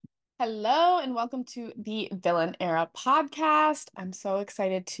Hello and welcome to the Villain Era podcast. I'm so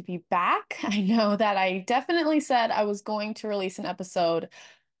excited to be back. I know that I definitely said I was going to release an episode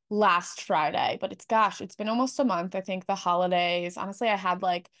last Friday, but it's been almost a month. I think the holidays, honestly, I had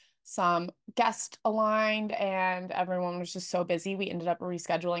like some guest aligned and everyone was just so busy. We ended up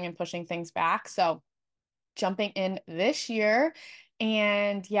rescheduling and pushing things back. So jumping in this year.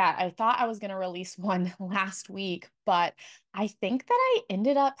 And yeah, I thought I was going to release one last week, but I think that I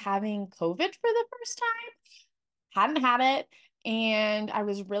ended up having COVID for the first time. Hadn't had it. And I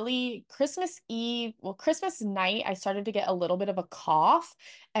was really Christmas Eve, well, Christmas night, I started to get a little bit of a cough.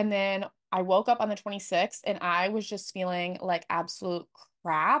 And then I woke up on the 26th and I was just feeling like absolute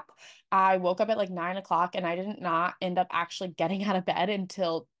crap. I woke up at like 9 o'clock and I did not end up actually getting out of bed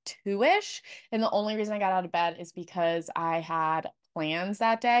until 2-ish. And the only reason I got out of bed is because I had plans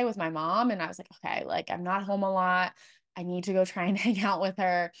that day with my mom. And I was like, okay, like I'm not home a lot. I need to go try and hang out with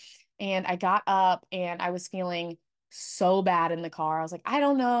her. And I got up and I was feeling so bad in the car. I was like, I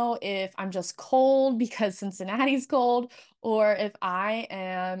don't know if I'm just cold because Cincinnati's cold or if I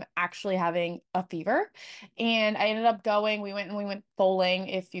am actually having a fever. And I ended up going, we went bowling.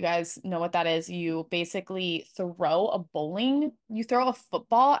 If you guys know what that is, you basically you throw a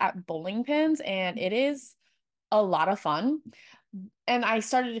football at bowling pins, and it is a lot of fun. And I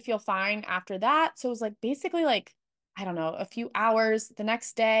started to feel fine after that. So it was like basically like, I don't know, a few hours. The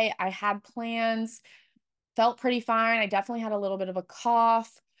next day, I had plans, felt pretty fine. I definitely had a little bit of a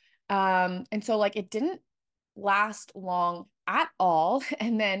cough. And so like it didn't last long at all.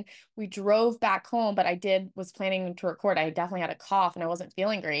 And then we drove back home, but was planning to record. I definitely had a cough and I wasn't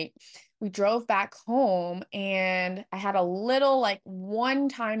feeling great. We drove back home and I had a little like one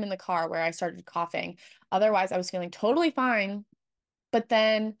time in the car where I started coughing. Otherwise, I was feeling totally fine. But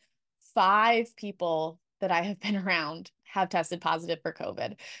then five people that I have been around have tested positive for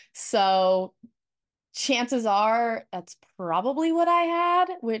COVID. So chances are that's probably what I had,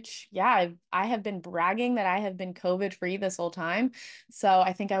 which, yeah, I have been bragging that I have been COVID free this whole time. So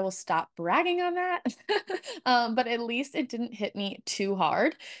I think I will stop bragging on that. But at least it didn't hit me too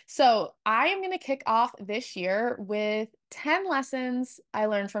hard. So I am going to kick off this year with 10 lessons I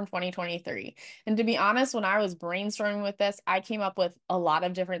learned from 2023. And to be honest, when I was brainstorming with this, I came up with a lot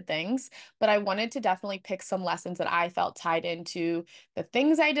of different things, but I wanted to definitely pick some lessons that I felt tied into the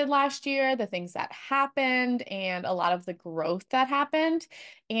things I did last year, the things that happened, and a lot of the growth that happened.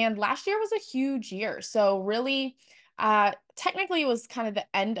 And last year was a huge year. So, really, technically, it was kind of the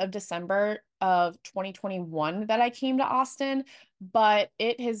end of December of 2021 that I came to Austin, but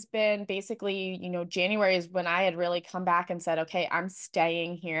it has been basically, January is when I had really come back and said, okay, I'm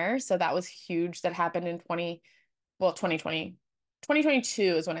staying here. So that was huge. That happened in 2020. 2022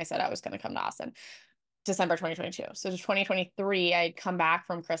 is when I said I was going to come to Austin. December 2022. So to 2023, I'd come back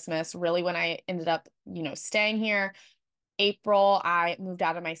from Christmas, really when I ended up, staying here. April, I moved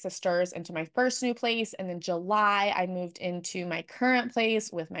out of my sister's into my first new place. And then July, I moved into my current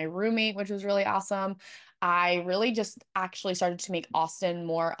place with my roommate, which was really awesome. I really just actually started to make Austin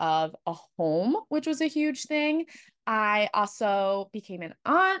more of a home, which was a huge thing. I also became an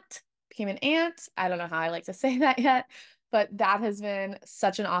aunt. I don't know how I like to say that yet, but that has been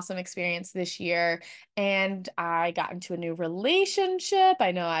such an awesome experience this year. And I got into a new relationship.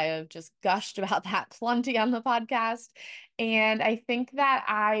 I know I have just gushed about that plenty on the podcast. And I think that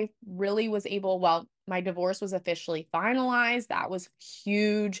I really was my divorce was officially finalized. That was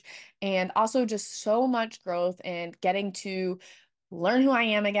huge. And also just so much growth and getting to learn who I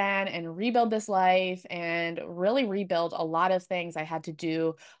am again and rebuild this life and really rebuild a lot of things. I had to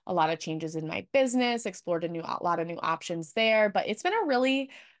do a lot of changes in my business, explored a lot of new options there, but it's been a really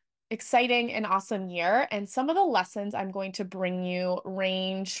exciting and awesome year. And some of the lessons I'm going to bring you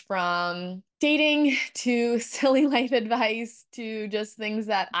range from dating to silly life advice to just things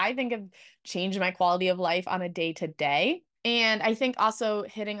that I think have changed my quality of life on a day to day. And I think also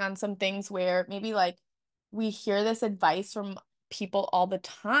hitting on some things where maybe like we hear this advice from people all the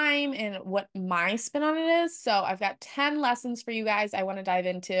time and what my spin on it is. So I've got 10 lessons for you guys I want to dive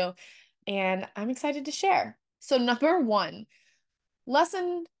into, and I'm excited to share. So, number one,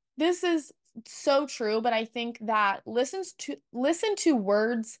 lesson this is so true, but I think that listen to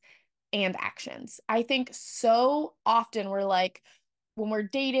words and actions. I think so often we're like, when we're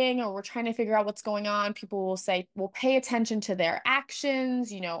dating or we're trying to figure out what's going on, people will say, well, pay attention to their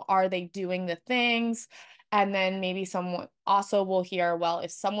actions. Are they doing the things? And then maybe someone also will hear, well,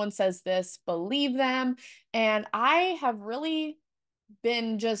 if someone says this, believe them. And I have really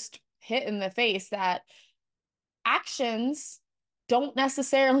been just hit in the face that actions don't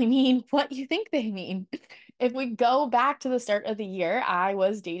necessarily mean what you think they mean. if we go back to the start of the year, I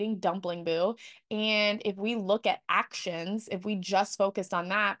was dating Dumpling Boo. And if we look at actions, if we just focused on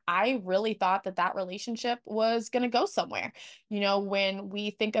that, I really thought that that relationship was going to go somewhere. When we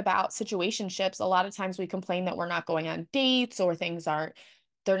think about situationships, a lot of times we complain that we're not going on dates or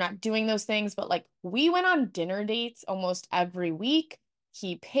they're not doing those things. But like we went on dinner dates almost every week.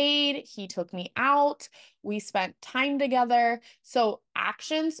 He paid, he took me out, we spent time together. So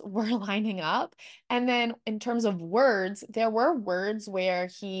actions were lining up. And then in terms of words, there were words where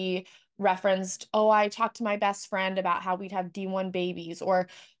he referenced, oh, I talked to my best friend about how we'd have D1 babies, or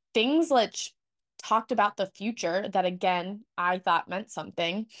things like talked about the future that again, I thought meant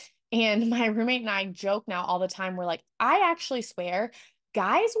something. And my roommate and I joke now all the time. We're like, I actually swear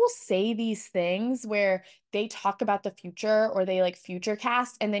guys will say these things where they talk about the future or they like future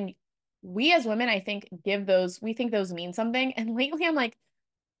cast. And then we as women, I think, we think those mean something. And lately I'm like,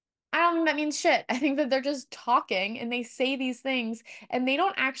 I don't think that means shit. I think that they're just talking and they say these things and they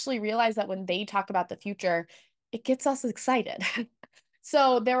don't actually realize that when they talk about the future, it gets us excited.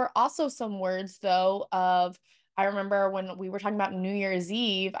 So there were also some words though I remember when we were talking about New Year's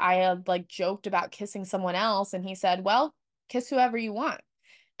Eve, I had like joked about kissing someone else and he said, "Well, kiss whoever you want."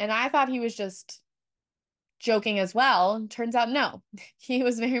 And I thought he was just joking as well. And turns out, no, he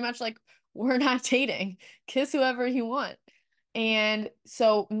was very much like, we're not dating. Kiss whoever you want. And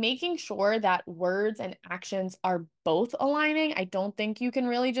so making sure that words and actions are both aligning, I don't think you can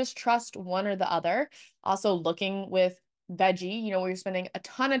really just trust one or the other. Also, looking with Veggie, we were spending a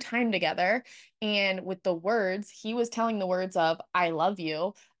ton of time together. And with the words, he was telling the words of, I love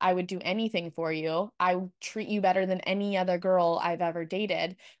you. I would do anything for you. I would treat you better than any other girl I've ever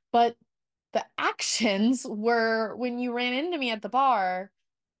dated. But the actions were when you ran into me at the bar,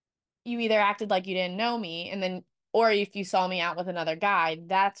 you either acted like you didn't know me, and then, or if you saw me out with another guy,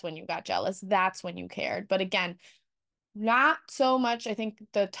 that's when you got jealous. That's when you cared. But again, not so much, I think,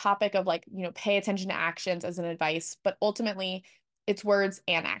 the topic of like, pay attention to actions as an advice, but ultimately it's words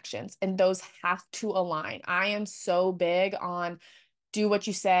and actions, and those have to align. I am so big on do what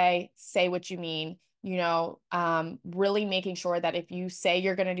you say what you mean, really making sure that if you say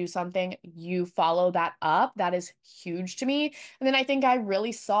you're going to do something, you follow that up. That is huge to me. And then I think I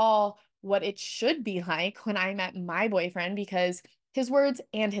really saw what it should be like when I met my boyfriend because his words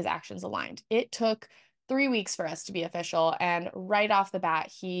and his actions aligned. It took 3 weeks for us to be official. And right off the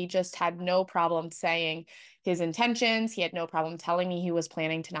bat, he just had no problem saying his intentions. He had no problem telling me he was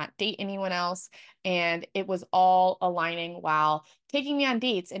planning to not date anyone else. And it was all aligning while taking me on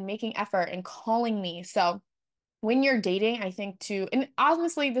dates and making effort and calling me. So when you're dating, I think too, and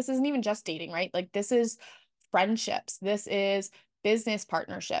honestly, this isn't even just dating, right? Like this is friendships, this is business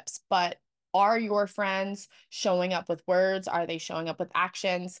partnerships, but are your friends showing up with words? Are they showing up with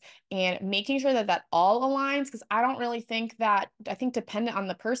actions? And making sure that that all aligns, because I think dependent on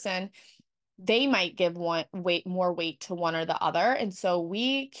the person, they might give more weight to one or the other. And so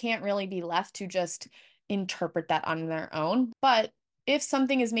we can't really be left to just interpret that on their own. But if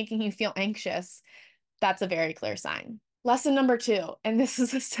something is making you feel anxious, that's a very clear sign. Lesson number 2, and this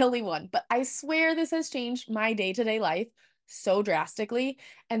is a silly one, but I swear this has changed my day-to-day life so drastically.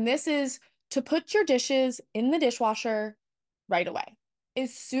 And this is to put your dishes in the dishwasher right away.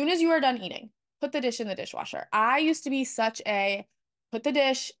 As soon as you are done eating, put the dish in the dishwasher. I used to be such a put the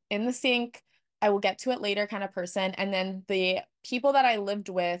dish in the sink, I will get to it later kind of person. And then the people that I lived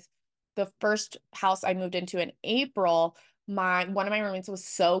with, the first house I moved into in April, one of my roommates was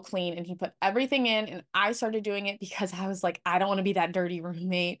so clean and he put everything in and I started doing it because I was like, I don't want to be that dirty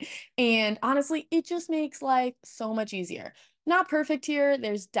roommate. And honestly, it just makes life so much easier. Not perfect here.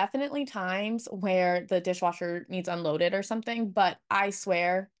 There's definitely times where the dishwasher needs unloaded or something, but I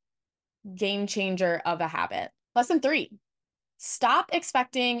swear, game changer of a habit. Lesson 3. Stop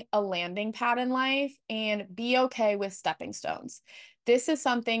expecting a landing pad in life and be okay with stepping stones. This is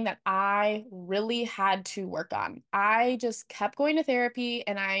something that I really had to work on. I just kept going to therapy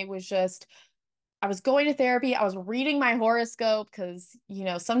and I was going to therapy. I was reading my horoscope because,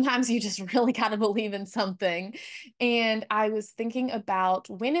 sometimes you just really got to believe in something. And I was thinking about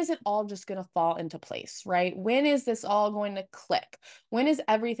when is it all just going to fall into place, right? When is this all going to click? When is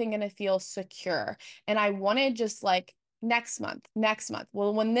everything going to feel secure? And I wanted just like next month, next month.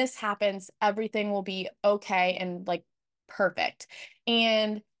 Well, when this happens, everything will be okay and like perfect.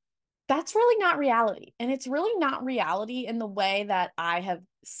 And that's really not reality. And it's really not reality in the way that I have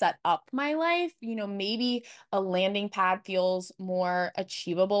set up my life. Maybe a landing pad feels more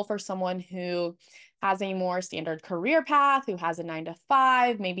achievable for someone who has a more standard career path, who has a 9 to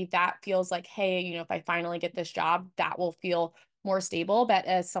 5. Maybe that feels like, hey, if I finally get this job, that will feel more stable. But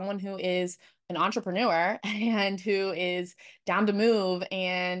as someone who is an entrepreneur and who is down to move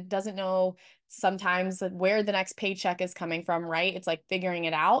and doesn't know sometimes where the next paycheck is coming from, right? It's like figuring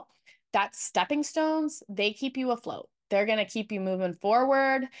it out. That stepping stones, they keep you afloat. They're going to keep you moving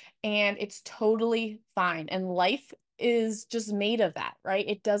forward, and it's totally fine. And life is just made of that, right?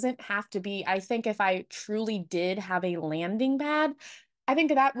 It doesn't have to be. I think if I truly did have a landing pad, I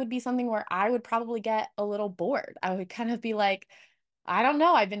think that would be something where I would probably get a little bored. I would kind of be like, I don't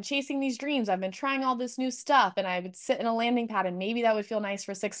know. I've been chasing these dreams. I've been trying all this new stuff, and I would sit in a landing pad, and maybe that would feel nice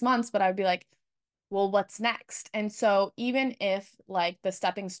for 6 months, but I would be like, well, what's next? And so even if like the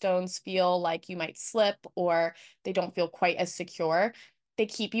stepping stones feel like you might slip or they don't feel quite as secure, they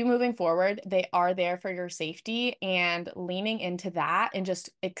keep you moving forward. They are there for your safety, and leaning into that and just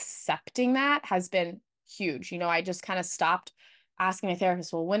accepting that has been huge. I just kind of stopped asking my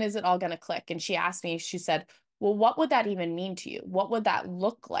therapist, well, when is it all going to click? And she asked me, she said, well, what would that even mean to you? What would that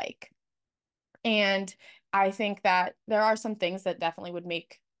look like? And I think that there are some things that definitely would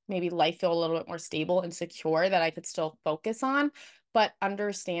make maybe life feel a little bit more stable and secure that I could still focus on. But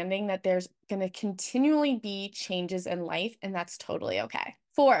understanding that there's going to continually be changes in life, and that's totally okay.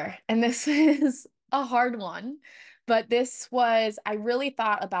 Four, and this is a hard one, but I really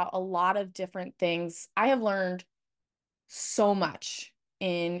thought about a lot of different things. I have learned so much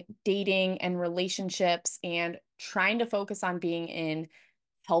in dating and relationships and trying to focus on being in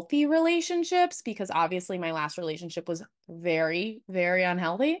healthy relationships because obviously my last relationship was very, very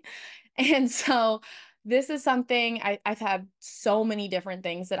unhealthy. And so this is something I've had so many different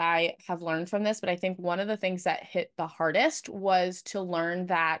things that I have learned from this, but I think one of the things that hit the hardest was to learn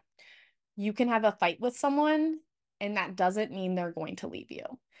that you can have a fight with someone and that doesn't mean they're going to leave you.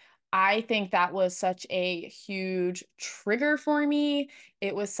 I think that was such a huge trigger for me.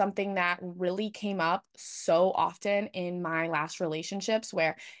 It was something that really came up so often in my last relationships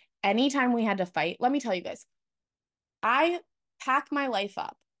where anytime we had to fight, let me tell you guys, I pack my life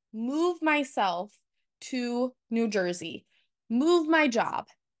up, move myself to New Jersey, move my job,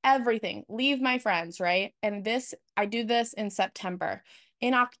 everything, leave my friends, right? And I do this in September.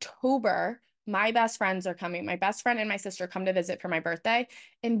 In October, my best friends are coming. My best friend and my sister come to visit for my birthday.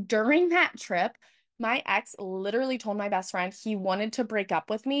 And during that trip, my ex literally told my best friend he wanted to break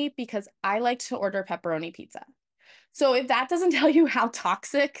up with me because I like to order pepperoni pizza. So if that doesn't tell you how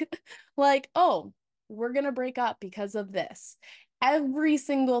toxic, like, oh, we're going to break up because of this. Every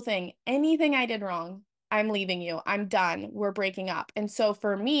single thing, anything I did wrong, I'm leaving you. I'm done. We're breaking up. And so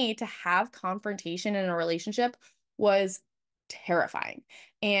for me to have confrontation in a relationship was terrifying.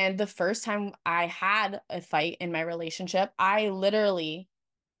 And the first time I had a fight in my relationship, I literally,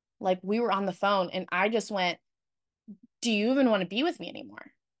 like, we were on the phone and I just went, do you even want to be with me anymore?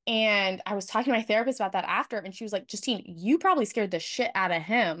 And I was talking to my therapist about that after, and she was like, Justine, you probably scared the shit out of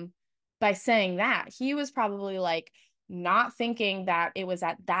him by saying that. He was probably like not thinking that it was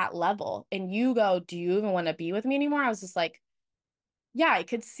at that level. And you go, do you even want to be with me anymore? I was just like, yeah, I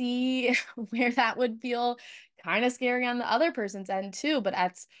could see where that would feel kind of scary on the other person's end too. But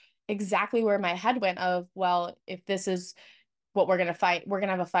that's exactly where my head went of, well, if this is what we're going to fight, we're going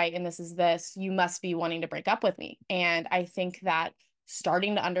to have a fight, and this is this, you must be wanting to break up with me. And I think that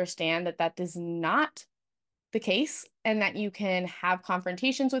starting to understand that that is not the case and that you can have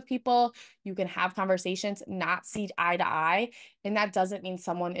confrontations with people, you can have conversations, not see eye to eye. And that doesn't mean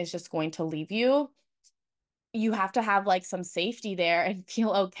someone is just going to leave you. You have to have like some safety there and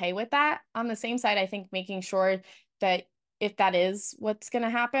feel okay with that. On the same side, I think making sure that if that is what's going to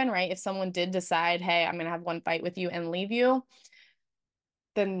happen, right? If someone did decide, hey, I'm going to have one fight with you and leave you,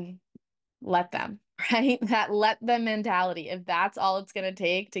 then let them, right? That let them mentality. If that's all it's going to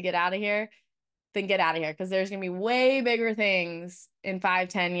take to get out of here, then get out of here because there's going to be way bigger things in 5,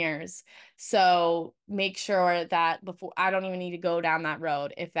 10 years. So make sure that before I don't even need to go down that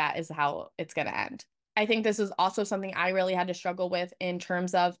road if that is how it's going to end. I think this is also something I really had to struggle with in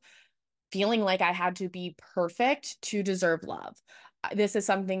terms of feeling like I had to be perfect to deserve love. This is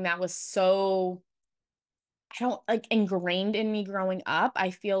something that was so I don't like ingrained in me growing up.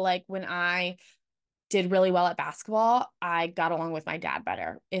 I feel like when I did really well at basketball, I got along with my dad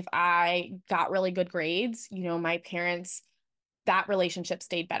better. If I got really good grades, my parents, that relationship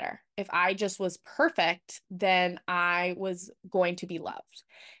stayed better. If I just was perfect, then I was going to be loved.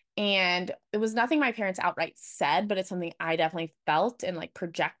 And it was nothing my parents outright said, but it's something I definitely felt and like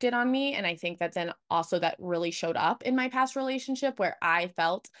projected on me. And I think that then also that really showed up in my past relationship where I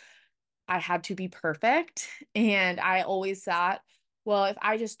felt I had to be perfect. And I always thought, well, if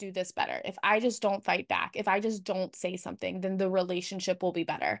I just do this better, if I just don't fight back, if I just don't say something, then the relationship will be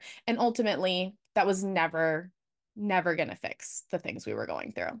better. And ultimately, that was never going to fix the things we were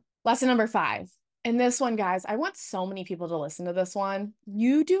going through. Lesson number 5. And this one, guys, I want so many people to listen to this one.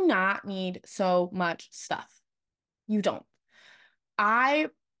 You do not need so much stuff. You don't. I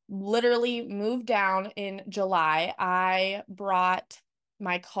literally moved down in July. I brought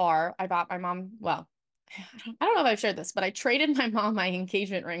my car. I bought my mom, well, I don't know if I've shared this, but I traded my mom my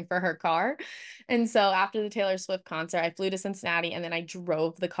engagement ring for her car. And so after the Taylor Swift concert, I flew to Cincinnati and then I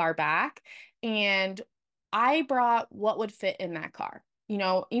drove the car back. And I brought what would fit in that car.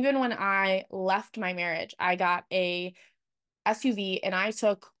 Even when I left my marriage, I got a SUV and I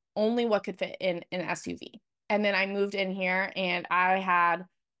took only what could fit in an SUV. And then I moved in here and I had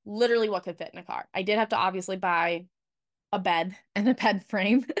literally what could fit in a car. I did have to obviously buy a bed and a bed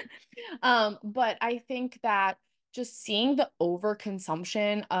frame. But I think that just seeing the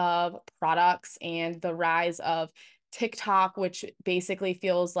overconsumption of products and the rise of TikTok, which basically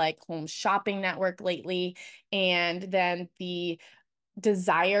feels like home shopping network lately, and then the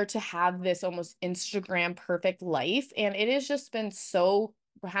desire to have this almost Instagram perfect life. And it has just been so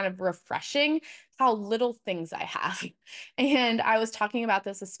kind of refreshing how little things I have. And I was talking about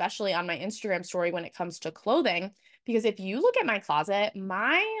this especially on my Instagram story when it comes to clothing, because if you look at my closet,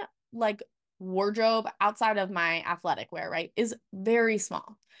 my like wardrobe outside of my athletic wear, right, is very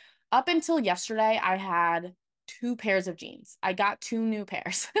small. Up until yesterday, I had 2 pairs of jeans. I got 2 new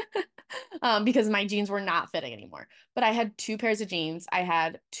pairs because my jeans were not fitting anymore. But I had 2 pairs of jeans. I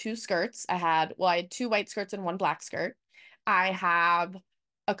had 2 skirts. I had 2 white skirts and 1 black skirt. I have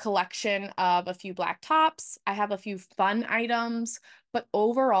a collection of a few black tops. I have a few fun items, but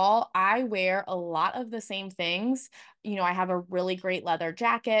overall, I wear a lot of the same things. I have a really great leather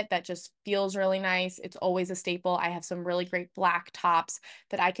jacket that just feels really nice. It's always a staple. I have some really great black tops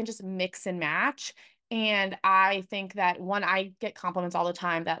that I can just mix and match. And I think that one, I get compliments all the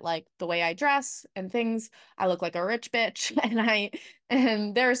time that like the way I dress and things, I look like a rich bitch.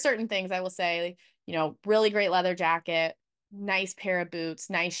 And there are certain things I will say, really great leather jacket, nice pair of boots,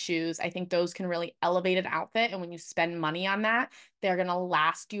 nice shoes. I think those can really elevate an outfit. And when you spend money on that, they're going to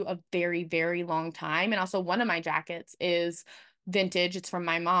last you a very, very long time. And also, one of my jackets is vintage. It's from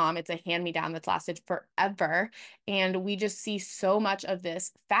my mom. It's a hand-me-down that's lasted forever. And we just see so much of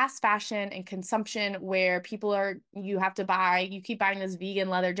this fast fashion and consumption where you keep buying this vegan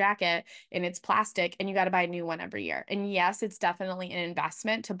leather jacket and it's plastic and you got to buy a new one every year. And yes, it's definitely an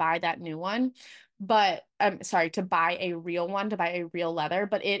investment to buy that new one, but I'm sorry, to buy a real one, to buy a real leather,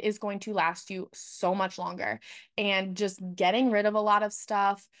 but it is going to last you so much longer. And just getting rid of a lot of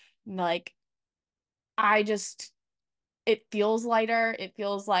stuff, like I just it feels lighter. It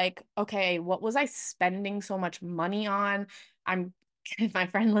feels like, okay, what was I spending so much money on? I'm if my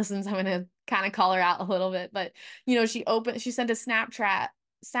friend listens, I'm gonna kind of call her out a little bit, but she sent a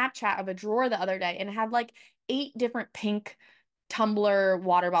Snapchat of a drawer the other day and it had like 8 different pink tumbler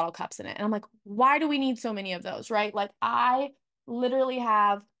water bottle cups in it. And I'm like, why do we need so many of those, right? Like I literally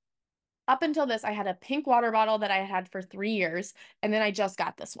have up until this, I had a pink water bottle that I had for 3 years, and then I just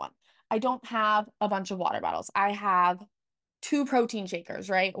got this one. I don't have a bunch of water bottles. I have 2 protein shakers,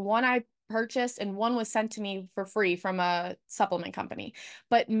 right? One I purchased and one was sent to me for free from a supplement company.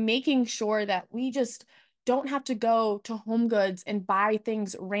 But making sure that we just don't have to go to Home Goods and buy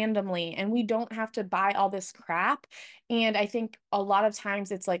things randomly and we don't have to buy all this crap. And I think a lot of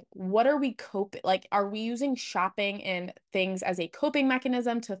times it's like, what are we coping? Like, are we using shopping and things as a coping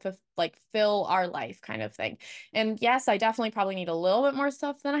mechanism to like fill our life kind of thing? And yes, I definitely probably need a little bit more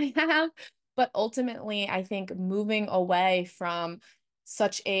stuff than I have. But ultimately, I think moving away from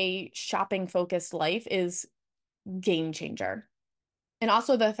such a shopping focused life is game changer. And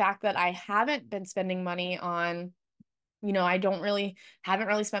also the fact that I haven't been spending money on, I don't really haven't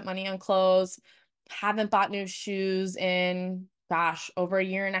really spent money on clothes, haven't bought new shoes in gosh, over a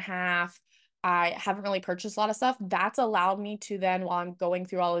year and a half. I haven't really purchased a lot of stuff. That's allowed me to then, while I'm going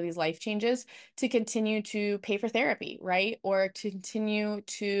through all of these life changes, to continue to pay for therapy, right? Or to continue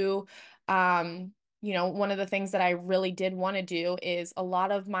to, one of the things that I really did want to do is a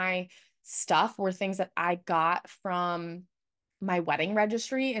lot of my stuff were things that I got from my wedding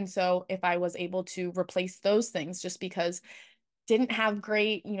registry. And so if I was able to replace those things just because didn't have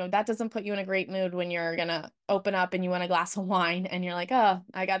great, that doesn't put you in a great mood when you're gonna open up and you want a glass of wine and you're like, oh,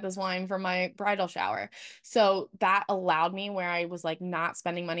 I got this wine for my bridal shower. So that allowed me where I was like not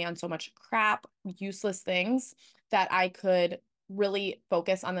spending money on so much crap, useless things that I could really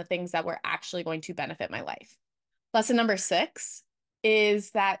focus on the things that were actually going to benefit my life. Lesson number 6 is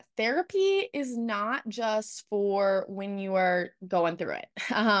that therapy is not just for when you are going through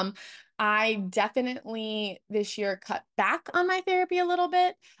it. I definitely this year cut back on my therapy a little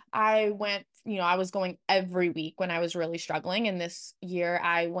bit. I went, I was going every week when I was really struggling. And this year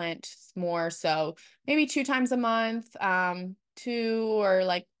I went more so maybe 2 times a month, two or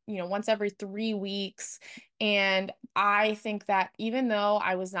like, once every 3 weeks. And I think that even though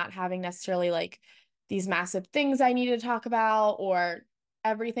I was not having necessarily like these massive things I needed to talk about or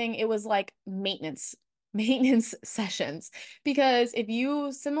everything, it was like maintenance sessions. Because if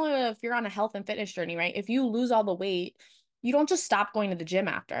you're on a health and fitness journey, right? If you lose all the weight, you don't just stop going to the gym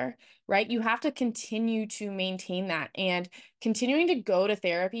after, right? You have to continue to maintain that and continuing to go to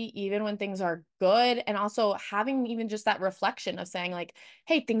therapy even when things are good. And also having even just that reflection of saying, like,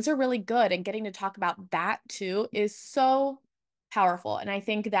 hey, things are really good. And getting to talk about that too is so powerful. And I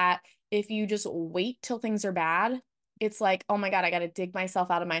think that if you just wait till things are bad, it's like, oh my God, I got to dig myself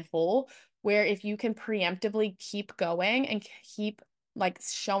out of my hole. Where if you can preemptively keep going and keep like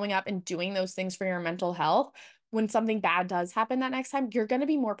showing up and doing those things for your mental health, when something bad does happen that next time, you're going to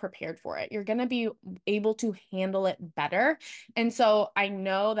be more prepared for it. You're going to be able to handle it better. And so I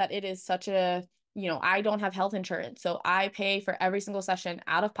know that it is such a, I don't have health insurance. So I pay for every single session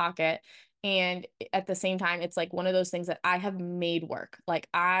out of pocket. And at the same time, it's like one of those things that I have made work. Like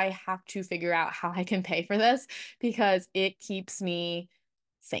I have to figure out how I can pay for this because it keeps me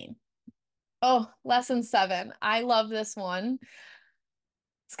sane. Oh, lesson 7. I love this one.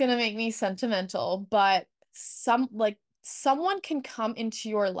 It's gonna make me sentimental, but someone can come into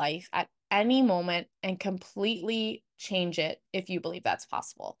your life at any moment and completely change it if you believe that's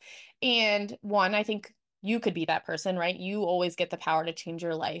possible. And one, I think you could be that person, right? You always get the power to change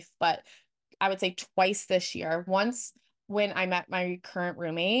your life, but I would say twice this year. Once when I met my current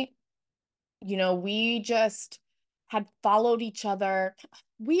roommate, we just had followed each other.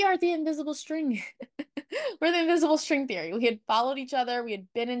 We are the invisible string. We're the invisible string theory. We had followed each other. We had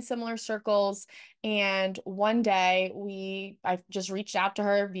been in similar circles. And one day I just reached out to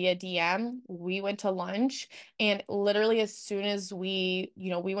her via DM. We went to lunch. And literally as soon as we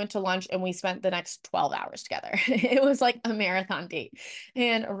went to lunch and we spent the next 12 hours together. It was like a marathon date.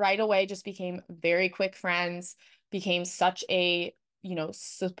 And right away just became very quick friends, became such a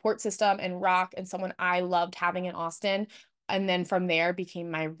support system and rock and someone I loved having in Austin. And then from there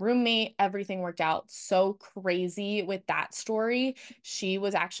became my roommate. Everything worked out so crazy with that story. She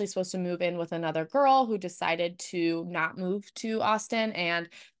was actually supposed to move in with another girl who decided to not move to Austin. And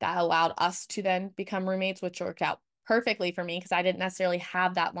that allowed us to then become roommates, which worked out perfectly for me because I didn't necessarily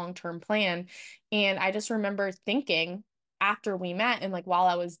have that long-term plan. And I just remember thinking after we met and like while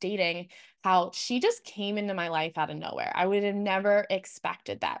I was dating, how she just came into my life out of nowhere. I would have never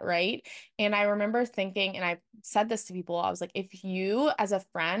expected that, right? And I remember thinking, and I said this to people, I was like, if you as a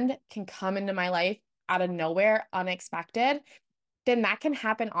friend can come into my life out of nowhere, unexpected, then that can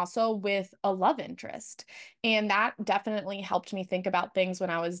happen also with a love interest. And that definitely helped me think about things when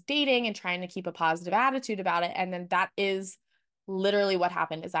I was dating and trying to keep a positive attitude about it. And then that is literally what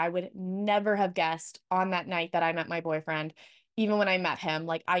happened is I would never have guessed on that night that I met my boyfriend, even when I met him,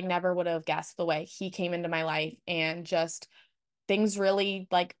 like I never would have guessed the way he came into my life and just things really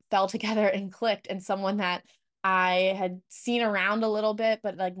like fell together and clicked and someone that I had seen around a little bit,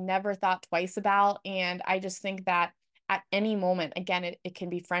 but like never thought twice about. And I just think that at any moment, again, it can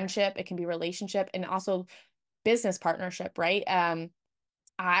be friendship, it can be relationship, and also business partnership, right?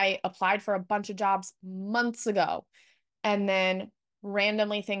 I applied for a bunch of jobs months ago, and then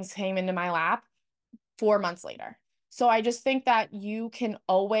randomly things came into my lap 4 months later. So I just think that you can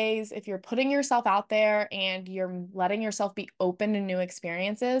always, if you're putting yourself out there and you're letting yourself be open to new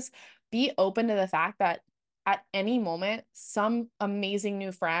experiences, be open to the fact that at any moment, some amazing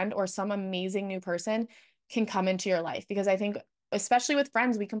new friend or some amazing new person can come into your life. Because I think, especially with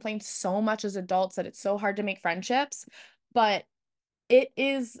friends, we complain so much as adults that it's so hard to make friendships, but it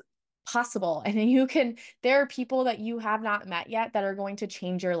is possible. And there are people that you have not met yet that are going to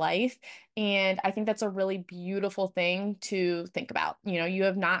change your life. And I think that's a really beautiful thing to think about. You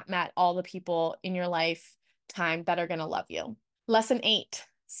have not met all the people in your lifetime that are going to love you. Lesson 8.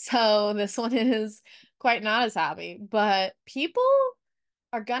 So this one is quite not as happy, but people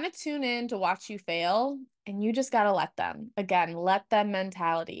are gonna tune in to watch you fail, and you just gotta let them. Again, let them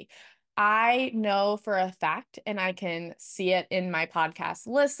mentality. I know for a fact, and I can see it in my podcast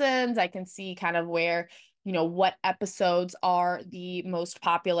listens. I can see kind of where, what episodes are the most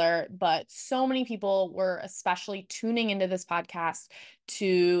popular, but so many people were especially tuning into this podcast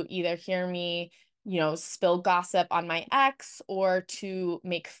to either hear me spill gossip on my ex or to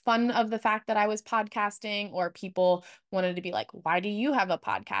make fun of the fact that I was podcasting, or people wanted to be like, why do you have a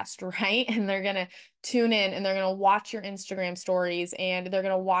podcast? Right. And they're going to tune in and they're going to watch your Instagram stories and they're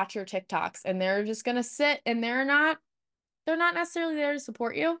going to watch your TikToks and they're just going to sit and they're they're not necessarily there to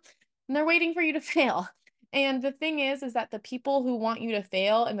support you, and they're waiting for you to fail. And the thing is that the people who want you to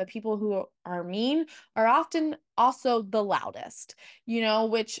fail and the people who are mean are often also the loudest,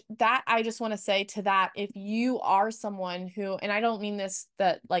 which that I just want to say to that, if you are someone who, and I don't mean this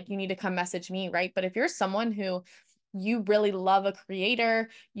that like you need to come message me, right? But if you're someone who you really love a creator,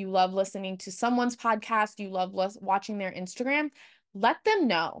 you love listening to someone's podcast, you love watching their Instagram, let them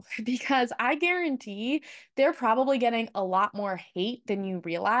know because I guarantee they're probably getting a lot more hate than you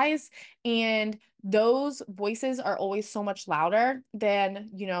realize. And those voices are always so much louder than,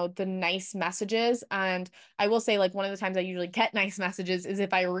 the nice messages. And I will say, like, one of the times I usually get nice messages is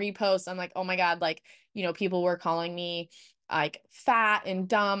if I repost, I'm like, oh my God, like, people were calling me like fat and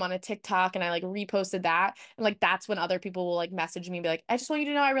dumb on a TikTok, and I like reposted that. And like that's when other people will like message me and be like, I just want you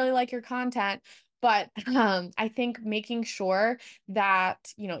to know I really like your content. But I think making sure that,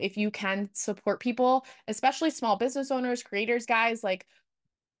 if you can support people, especially small business owners, creators, guys, like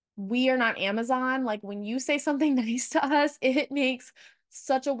we are not Amazon. Like when you say something nice to us, it makes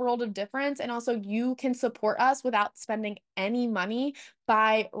such a world of difference. And also, you can support us without spending any money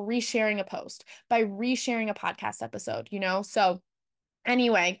by resharing a post, by resharing a podcast episode. So,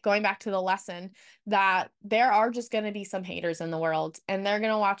 anyway, going back to the lesson that there are just going to be some haters in the world and they're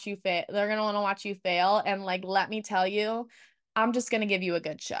going to watch you fail. They're going to want to watch you fail. And like, let me tell you, I'm just going to give you a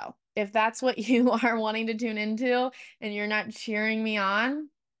good show. If that's what you are wanting to tune into and you're not cheering me on,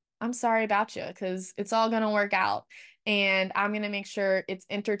 I'm sorry about you because it's all going to work out. And I'm going to make sure it's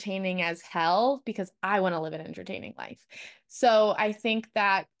entertaining as hell because I want to live an entertaining life. So I think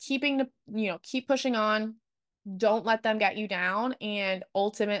that keep pushing on, don't let them get you down, and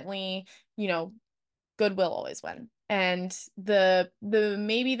ultimately, good will always win. And the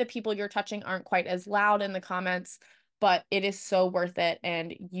maybe the people you're touching aren't quite as loud in the comments, but it is so worth it,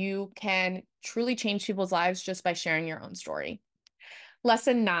 and you can truly change people's lives just by sharing your own story.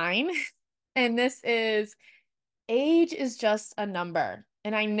 Lesson 9, and this is: age is just a number.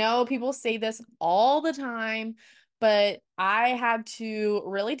 And I know people say this all the time, but I had to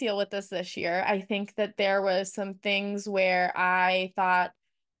really deal with this year. I think that there was some things where I thought,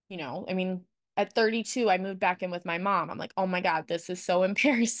 I mean, at 32, I moved back in with my mom. I'm like, oh my God, this is so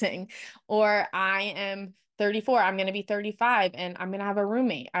embarrassing. Or I am 34, I'm going to be 35 and I'm going to have a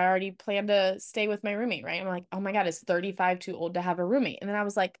roommate. I already planned to stay with my roommate, right? I'm like, oh my God, is 35 too old to have a roommate? And then I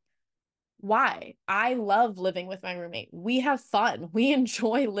was like, why? I love living with my roommate. We have fun. We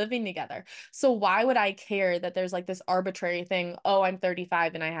enjoy living together. So why would I care that there's like this arbitrary thing? Oh, I'm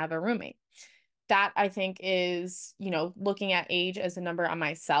 35 and I have a roommate. That I think is, looking at age as a number on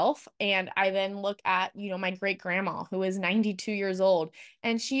myself. And I then look at, my great grandma who is 92 years old,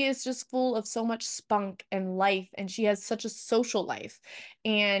 and she is just full of so much spunk and life. And she has such a social life.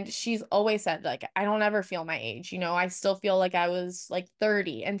 And she's always said, like, I don't ever feel my age. I still feel like I was like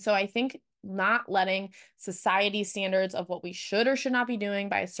 30. And so I think not letting society standards of what we should or should not be doing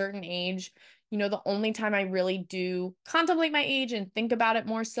by a certain age, the only time I really do contemplate my age and think about it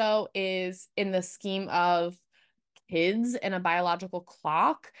more so is in the scheme of kids and a biological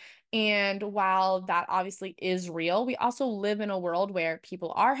clock. And while that obviously is real, we also live in a world where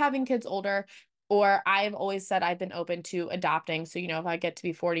people are having kids older. Or I've always said I've been open to adopting. So, if I get to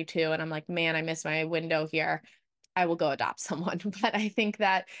be 42 and I'm like, man, I missed my window here, I will go adopt someone. But I think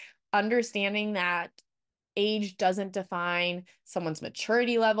that understanding that age doesn't define someone's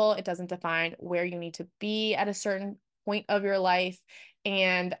maturity level, it doesn't define where you need to be at a certain point of your life.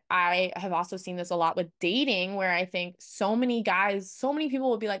 And I have also seen this a lot with dating, where I think so many guys, so many people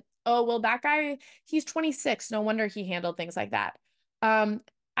will be like, oh, well, that guy, he's 26. No wonder he handled things like that.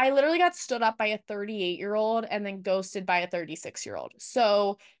 I literally got stood up by a 38-year-old and then ghosted by a 36-year-old.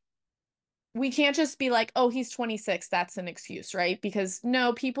 So we can't just be like, oh, he's 26. That's an excuse, right? Because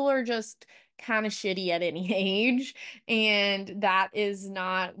no, people are just kind of shitty at any age. And that is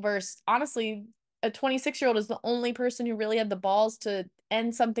not worse. Honestly, a 26-year-old is the only person who really had the balls to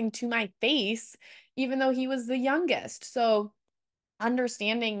end something to my face, even though he was the youngest. So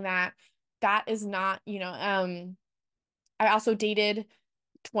understanding that that is not, I also dated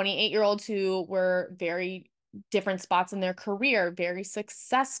 28-year-olds who were very different spots in their career, very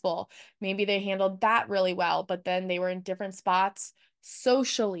successful. Maybe they handled that really well, but then they were in different spots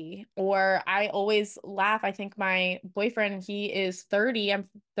socially. Or I always laugh. I think my boyfriend, he is 30, I'm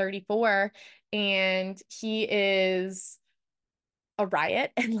 34, and he is a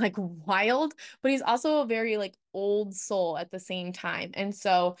riot and like wild, but he's also a very like old soul at the same time. And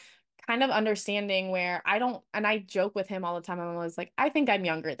so kind of understanding where I don't, and I joke with him all the time. I'm always like, I think I'm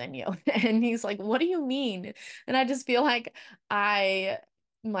younger than you. And he's like, what do you mean? And I just feel like I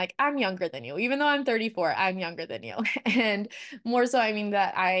I'm like, I'm younger than you. Even though I'm 34, I'm younger than you. And more so, I mean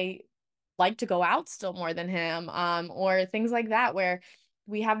that I like to go out still more than him, or things like that, where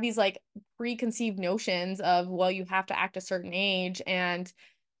we have these like preconceived notions of, well, you have to act a certain age. And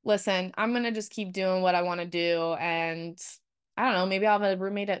listen, I'm gonna just keep doing what I want to do. And I don't know, maybe I'll have a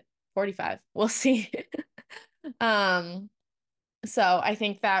roommate at 45. We'll see. Um, so I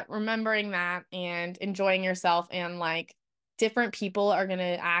think that remembering that and enjoying yourself, and like different people are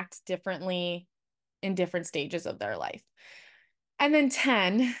gonna act differently in different stages of their life. And then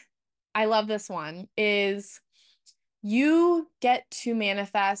 10, I love this one, is you get to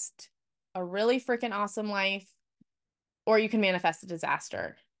manifest a really freaking awesome life, or you can manifest a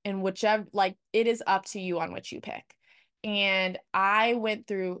disaster. And whichever, like, it is up to you on which you pick. And I went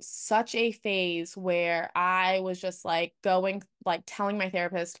through such a phase where I was just like going, like telling my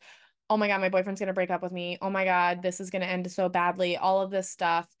therapist, oh my God, my boyfriend's going to break up with me. Oh my God, this is going to end so badly, all of this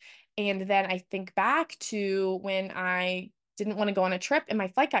stuff. And then I think back to when I didn't want to go on a trip and my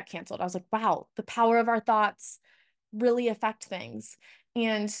flight got canceled. I was like, wow, the power of our thoughts really affect things.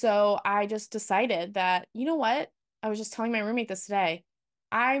 And so I just decided that, you know what? I was just telling my roommate this today.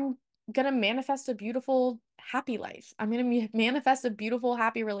 I'm gonna manifest a beautiful, happy life. I'm gonna manifest a beautiful,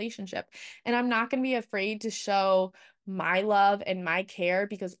 happy relationship. And I'm not gonna be afraid to show my love and my care,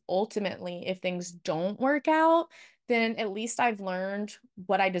 because ultimately, if things don't work out, then at least I've learned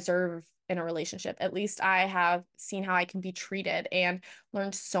what I deserve in a relationship. At least I have seen how I can be treated and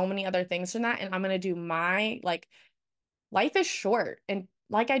learned so many other things from that. And I'm gonna do my like life is short. And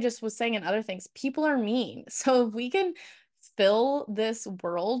like I just was saying in other things, people are mean. So if we can fill this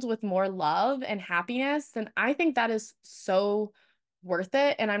world with more love and happiness, then I think that is so worth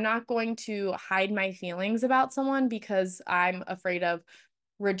it. And I'm not going to hide my feelings about someone because I'm afraid of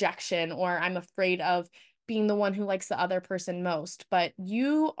rejection, or I'm afraid of being the one who likes the other person most. But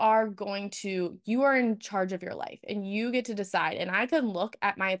you are in charge of your life and you get to decide. And I can look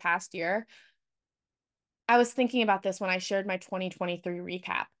at my past year. I was thinking about this when I shared my 2023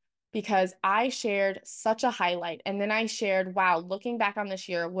 recap, because I shared such a highlight. And then I shared, wow, looking back on this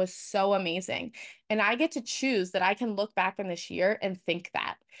year was so amazing. And I get to choose that I can look back on this year and think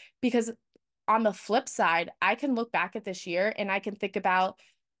that. Because on the flip side, I can look back at this year and I can think about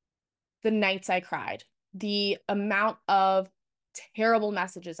the nights I cried, the amount of terrible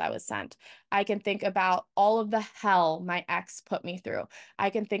messages I was sent. I can think about all of the hell my ex put me through. I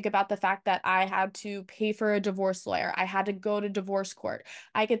can think about the fact that I had to pay for a divorce lawyer. I had to go to divorce court.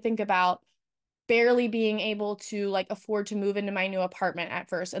 I could think about barely being able to like afford to move into my new apartment at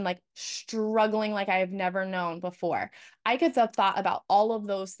first and like struggling like I have never known before. I could have thought about all of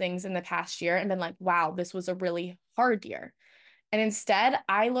those things in the past year and been like, wow, this was a really hard year. And instead,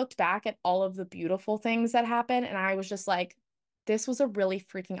 I looked back at all of the beautiful things that happened and I was just like, this was a really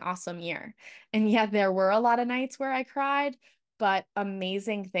freaking awesome year. And yet, there were a lot of nights where I cried, but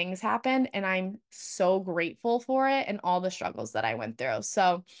amazing things happened. And I'm so grateful for it and all the struggles that I went through.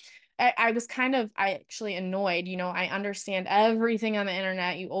 So, I was kind of, I actually annoyed. I understand everything on the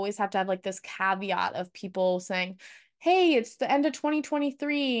internet. You always have to have like this caveat of people saying, hey, it's the end of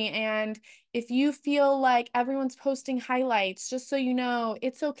 2023. And if you feel like everyone's posting highlights, just so you know,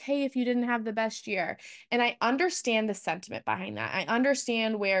 it's okay if you didn't have the best year. And I understand the sentiment behind that. I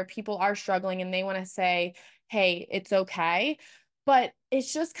understand where people are struggling and they want to say, hey, it's okay. But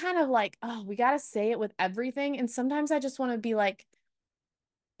it's just kind of like, oh, we got to say it with everything. And sometimes I just want to be like,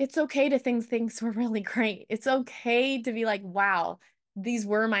 it's okay to think things were really great. It's okay to be like, wow, these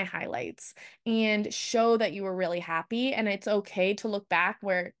were my highlights, and show that you were really happy. And it's okay to look back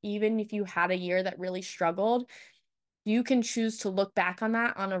where even if you had a year that really struggled, you can choose to look back on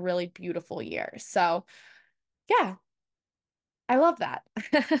that on a really beautiful year. So, yeah, I love that.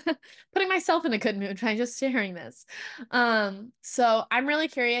 Putting myself in a good mood by just sharing this. So I'm really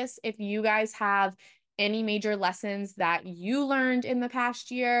curious if you guys have any major lessons that you learned in the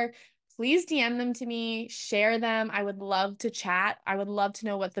past year. Please DM them to me, share them. I would love to chat. I would love to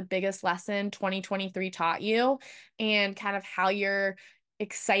know what the biggest lesson 2023 taught you and kind of how you're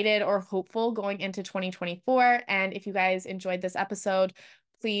excited or hopeful going into 2024. And if you guys enjoyed this episode,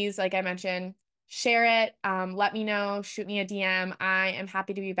 please, like I mentioned, share it. Let me know, shoot me a DM. I am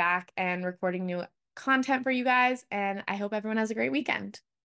happy to be back and recording new content for you guys. And I hope everyone has a great weekend.